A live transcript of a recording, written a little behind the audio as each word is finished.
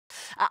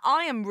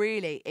I am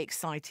really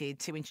excited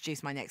to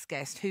introduce my next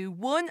guest, who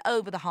won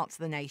over the hearts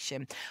of the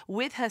nation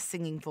with her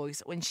singing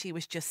voice when she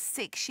was just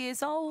 6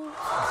 years old.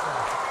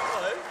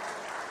 Hello.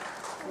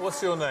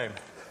 What's your name?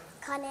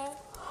 Connie.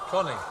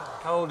 Connie.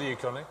 How old are you,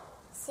 Connie?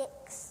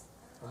 6.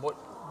 And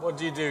what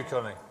do you do,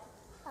 Connie?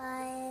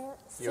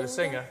 You're a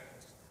singer?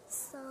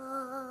 Somewhere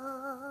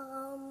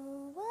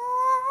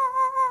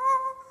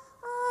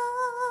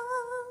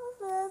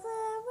over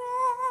the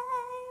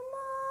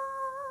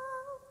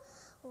rainbow,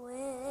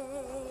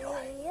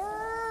 way up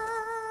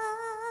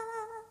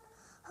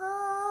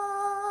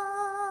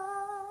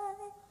high,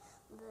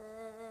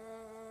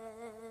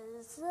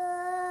 there's a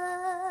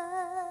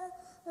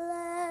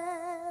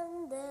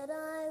land that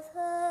I've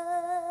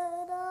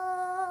heard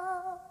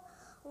of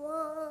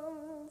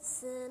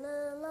once in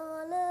a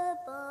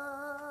lullaby.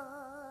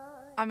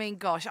 I mean,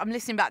 gosh, I'm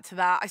listening back to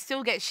that. I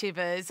still get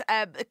shivers.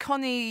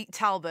 Connie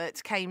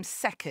Talbot came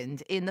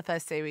second in the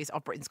first series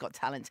of Britain's Got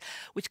Talent,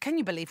 which, can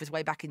you believe, was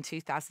way back in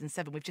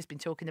 2007. We've just been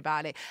talking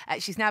about it.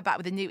 She's now back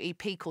with a new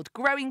EP called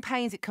Growing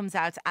Pains. It comes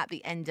out at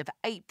the end of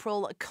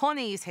April.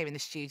 Connie is here in the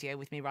studio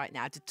with me right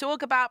now to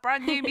talk about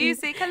brand new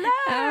music. Hello.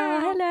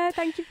 Hello.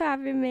 Thank you for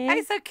having me.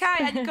 It's okay.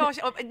 And gosh,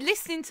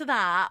 listening to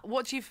that,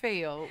 what do you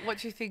feel? What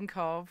do you think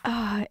of?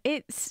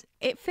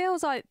 It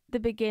feels like the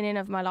beginning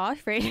of my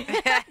life, really.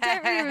 I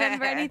don't really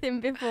remember anything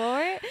before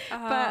it.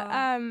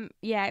 But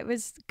yeah, it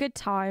was good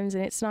times,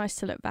 and it's nice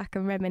to look back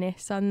and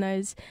reminisce on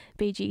those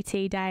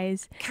BGT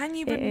days. Can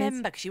you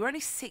remember, because you were only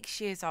 6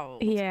 years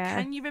old,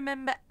 yeah. Can you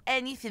remember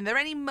anything? Are there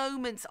any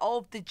moments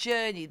of the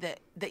journey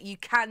that you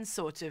can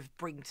sort of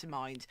bring to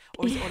mind,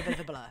 or is it all a bit of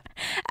a blur?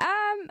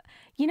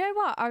 You know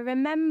what? I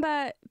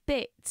remember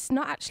bits,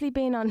 not actually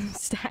being on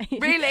stage.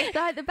 Really?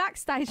 Like the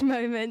backstage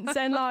moments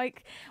and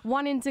like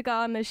wanting to go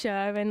on the show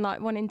and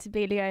like wanting to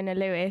be Leona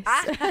Lewis.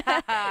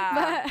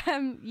 But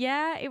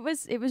yeah, it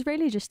was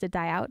really just a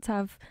day out to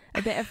have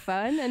a bit of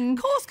fun. And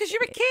of course, because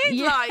you're a kid,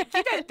 yeah. like,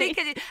 you don't think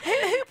it.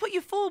 Who put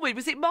you forward?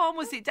 Was it mom?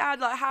 Was it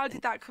dad? Like, how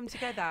did that come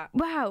together?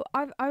 Wow,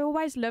 I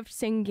always loved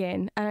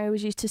singing, and I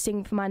always used to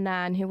sing for my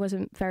nan, who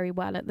wasn't very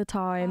well at the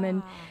time.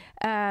 And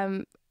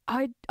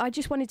I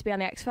just wanted to be on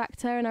the X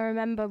Factor, and I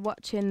remember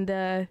watching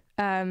the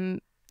advert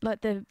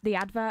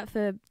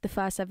for the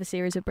first ever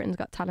series of Britain's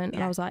Got Talent,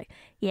 and I was like,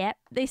 yep,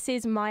 this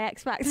is my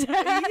X Factor,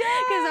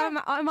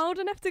 because I'm old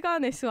enough to go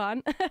on this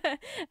one.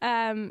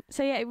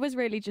 So yeah, it was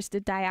really just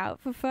a day out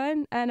for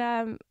fun, and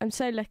I'm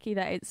so lucky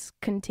that it's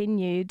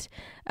continued,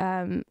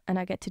 and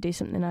I get to do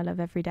something I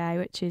love every day,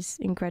 which is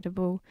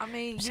incredible. I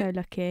mean, I'm so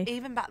lucky.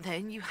 Even back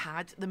then, you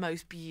had the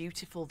most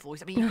beautiful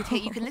voice. I mean,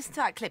 you can listen to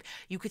that clip,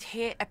 you could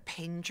hear a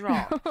pin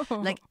drop.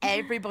 Like,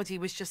 everybody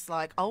was just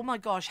like, oh my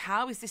gosh,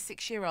 how is this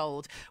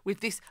 6-year-old with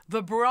this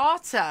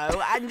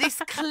vibrato and this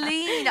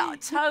clean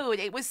tone?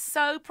 It was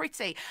so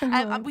pretty.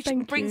 Which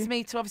brings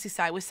me to obviously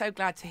say, we're so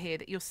glad to hear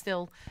that you're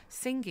still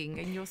singing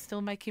and you're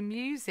still making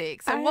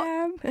music.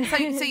 So so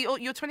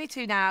you're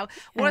 22 now.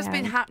 What has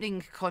been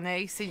happening,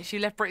 Connie, since you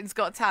left Britain's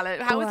Got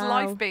Talent? How has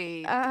life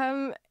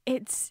been?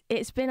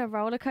 It's been a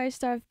roller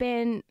coaster.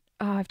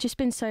 I've just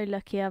been so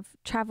lucky. I've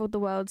travelled the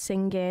world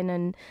singing,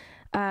 and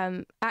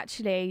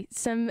actually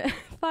some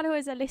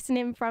followers are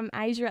listening from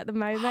Asia at the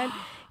moment,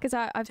 because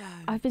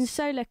I've been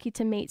so lucky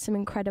to meet some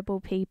incredible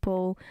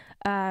people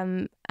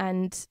and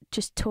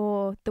just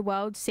tour the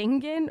world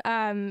singing.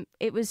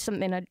 It was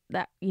something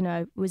that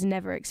was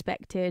never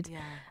expected.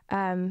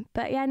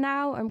 But yeah,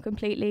 now I'm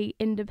completely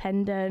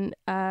independent,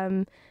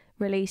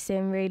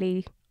 releasing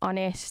really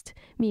honest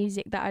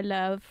music that I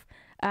love.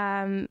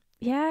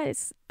 Yeah,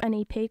 it's an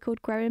EP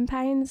called Growing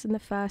Pains, and the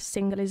first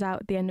single is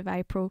out at the end of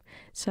April.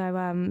 So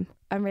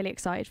I'm really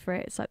excited for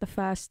it. It's like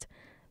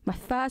my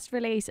first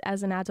release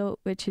as an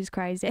adult, which is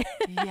crazy.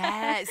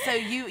 Yeah. So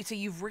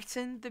you've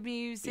written the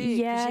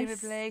music,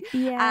 presumably,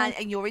 yeah,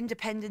 and you're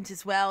independent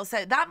as well.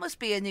 So that must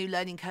be a new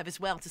learning curve as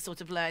well, to sort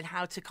of learn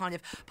how to kind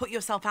of put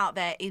yourself out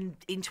there in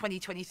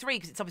 2023,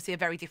 because it's obviously a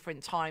very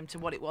different time to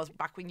what it was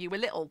back when you were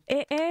little.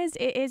 It is.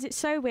 It's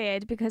so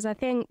weird, because I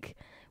think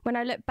when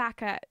I look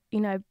back at,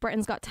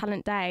 Britain's Got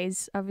Talent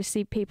days,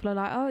 obviously people are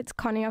like, oh, it's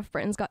Connie off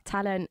Britain's Got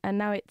Talent. And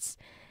now it's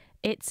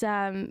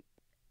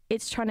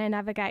trying to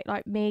navigate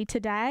like me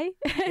today.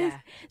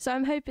 Yeah. So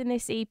I'm hoping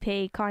this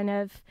EP kind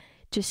of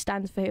just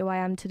stands for who I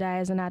am today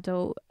as an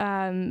adult,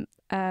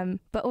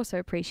 but also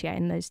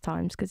appreciating those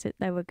times, because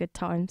they were good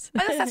times.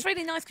 Oh, that's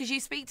really nice, because you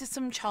speak to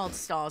some child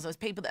stars, those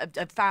people that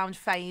have found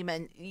fame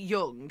and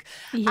young,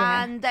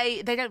 and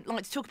they don't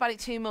like to talk about it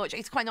too much.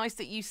 It's quite nice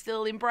that you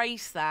still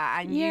embrace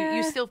that, and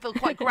you still feel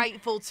quite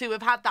grateful to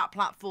have had that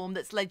platform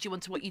that's led you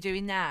onto what you're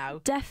doing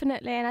now.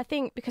 Definitely. And I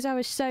think because I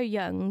was so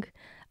young,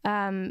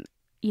 I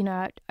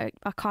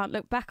can't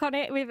look back on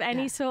it with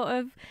any sort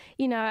of,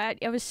 I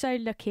was so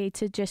lucky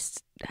to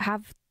just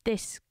have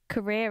this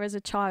career as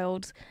a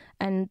child,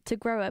 and to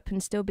grow up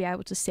and still be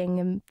able to sing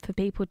and for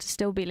people to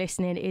still be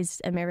listening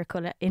is a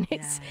miracle in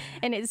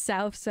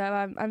itself. So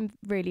I'm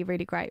really,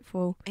 really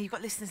grateful. And you've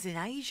got listeners in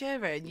Asia,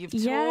 and you've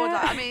toured.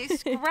 I mean,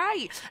 it's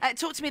great.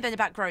 Talk to me then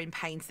about Growing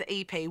Pains, the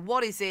EP.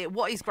 What is it?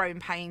 What is Growing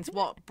Pains?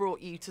 What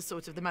brought you to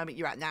sort of the moment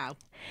you're at now?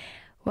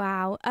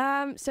 Wow.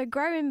 So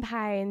Growing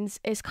Pains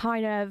is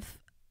kind of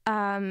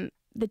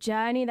the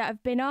journey that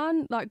I've been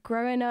on, like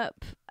growing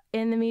up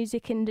in the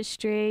music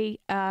industry.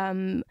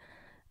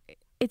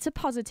 It's a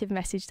positive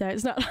message though.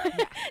 It's not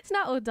like, it's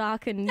not all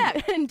dark and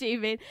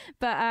dooming.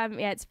 But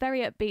it's a very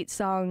upbeat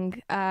song.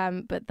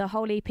 But the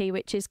whole EP,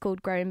 which is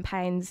called Growing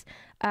Pains,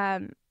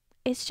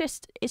 it's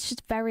just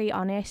very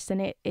honest,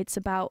 and it's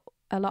about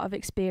a lot of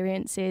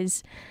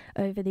experiences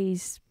over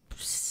these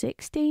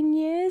 16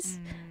 years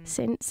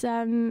since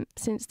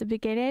the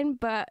beginning.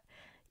 But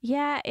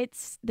yeah,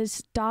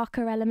 there's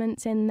darker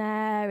elements in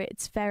there.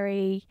 It's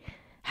very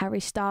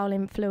Harry Styles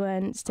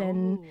influenced,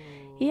 and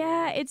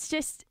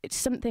it's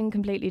something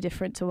completely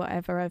different to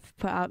whatever I've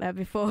put out there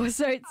before.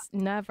 So it's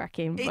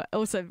nerve-wracking, but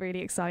also really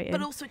exciting.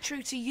 But also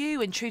true to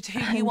you and true to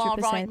who you are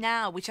right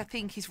now, which I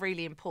think is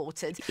really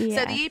important.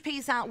 Yeah. So the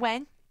EP's out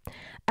when?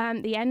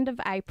 The end of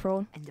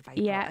April. End of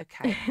April, yeah.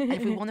 Okay. And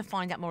if we want to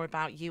find out more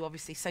about you,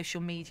 obviously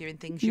social media and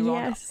things, you're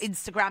on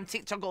Instagram,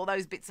 TikTok, all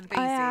those bits and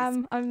pieces. I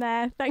am. I'm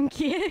there. Thank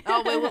you.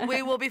 Oh,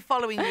 we will be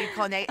following you,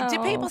 Connie.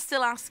 Do people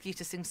still ask you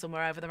to sing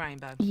Somewhere Over the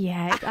Rainbow?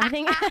 Yeah, I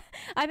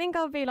think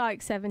I'll be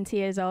like 70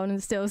 years old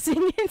and still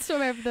singing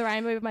Somewhere Over the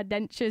Rainbow with my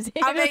dentures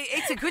in. I mean,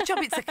 it's a good job.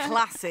 It's a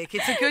classic.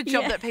 It's a good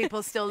job that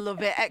people still love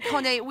it.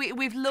 Connie,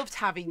 we've loved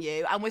having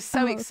you, and we're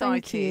so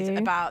excited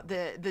about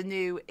the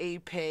new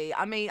EP.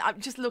 I mean, I'm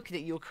just looking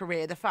at your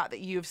career, the fact that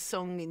you have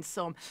sung in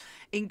some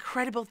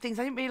incredible things.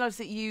 I didn't realise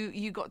that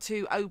you got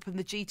to open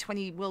the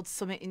G20 World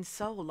Summit in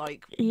Seoul.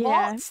 Like,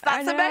 what?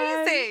 That's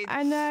amazing.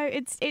 I know.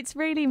 It's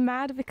really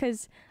mad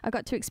because I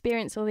got to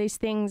experience all these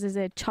things as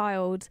a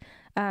child,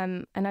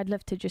 and I'd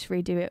love to just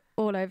redo it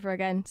all over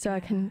again so I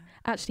can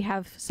actually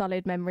have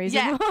solid memories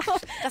of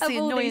that's the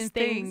annoying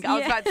thing. I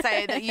was about to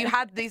say that you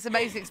had these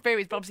amazing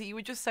experiences, but obviously you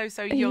were just so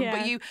young,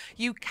 but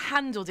you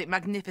handled it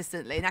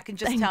magnificently, and I can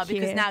just tell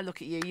because now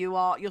look at you,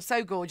 you're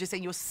so gorgeous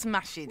and you're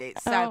smashing it.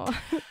 So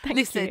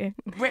listen,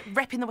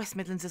 repping the West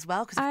Midlands as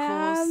well, because of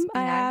course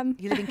I am.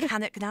 You live in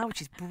Cannock now,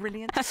 which is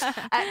brilliant.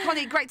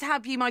 Connie, great to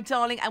have you, my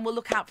darling, and we'll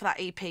look out for that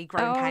EP,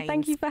 Growing Pains.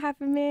 Thank you for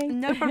having me.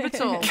 No problem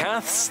at all.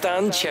 Kath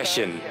Stan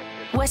Cheshin.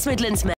 West Midlands